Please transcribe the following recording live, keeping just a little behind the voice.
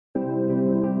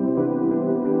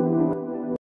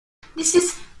This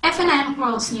is FNN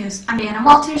World's News. I'm Diana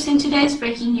Walters, and today's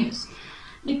breaking news.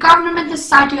 The government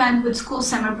decided to end with school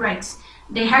summer breaks.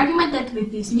 They argument that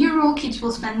with this new rule, kids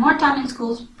will spend more time in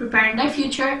schools preparing their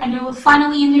future, and they will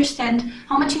finally understand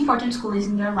how much important school is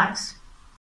in their lives.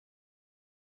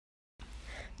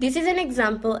 This is an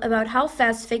example about how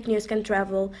fast fake news can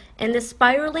travel and the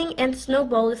spiraling and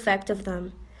snowball effect of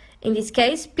them. In this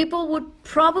case, people would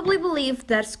probably believe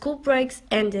that school breaks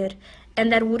ended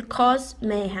and that would cause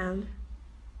mayhem.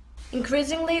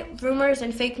 Increasingly, rumors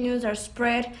and fake news are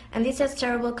spread, and this has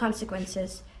terrible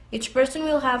consequences. Each person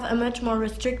will have a much more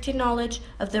restricted knowledge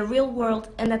of the real world,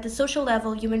 and at the social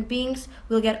level, human beings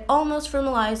will get almost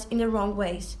formalized in the wrong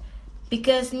ways.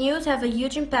 Because news have a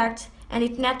huge impact, and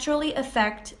it naturally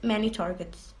affects many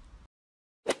targets.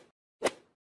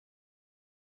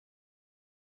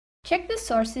 Check the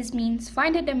sources means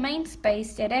find a domain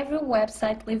space that every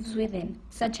website lives within,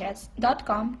 such as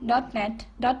 .com, .net,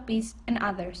 .biz, and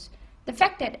others. The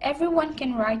fact that everyone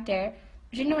can write there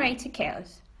generates a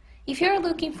chaos. If you are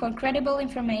looking for credible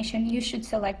information, you should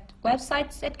select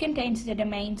websites that contains the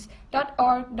domains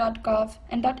 .org, .gov,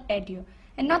 and .edu,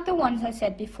 and not the ones I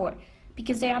said before,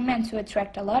 because they are meant to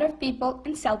attract a lot of people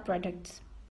and sell products.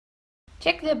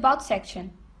 Check the About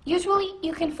section. Usually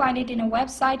you can find it in a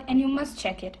website, and you must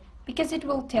check it, because it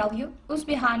will tell you who's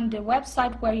behind the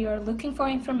website where you are looking for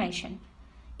information.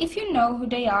 If you know who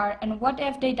they are and what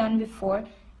have they done before,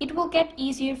 it will get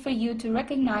easier for you to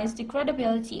recognize the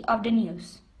credibility of the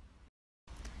news.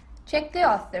 Check the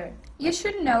author. You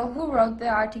should know who wrote the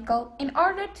article in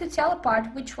order to tell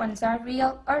apart which ones are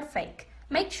real or fake.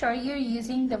 Make sure you're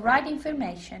using the right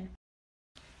information.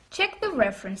 Check the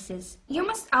references. You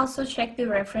must also check the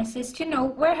references to know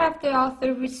where have the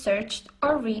author researched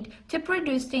or read to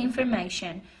produce the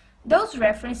information. Those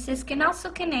references can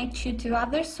also connect you to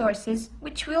other sources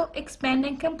which will expand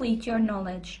and complete your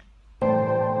knowledge.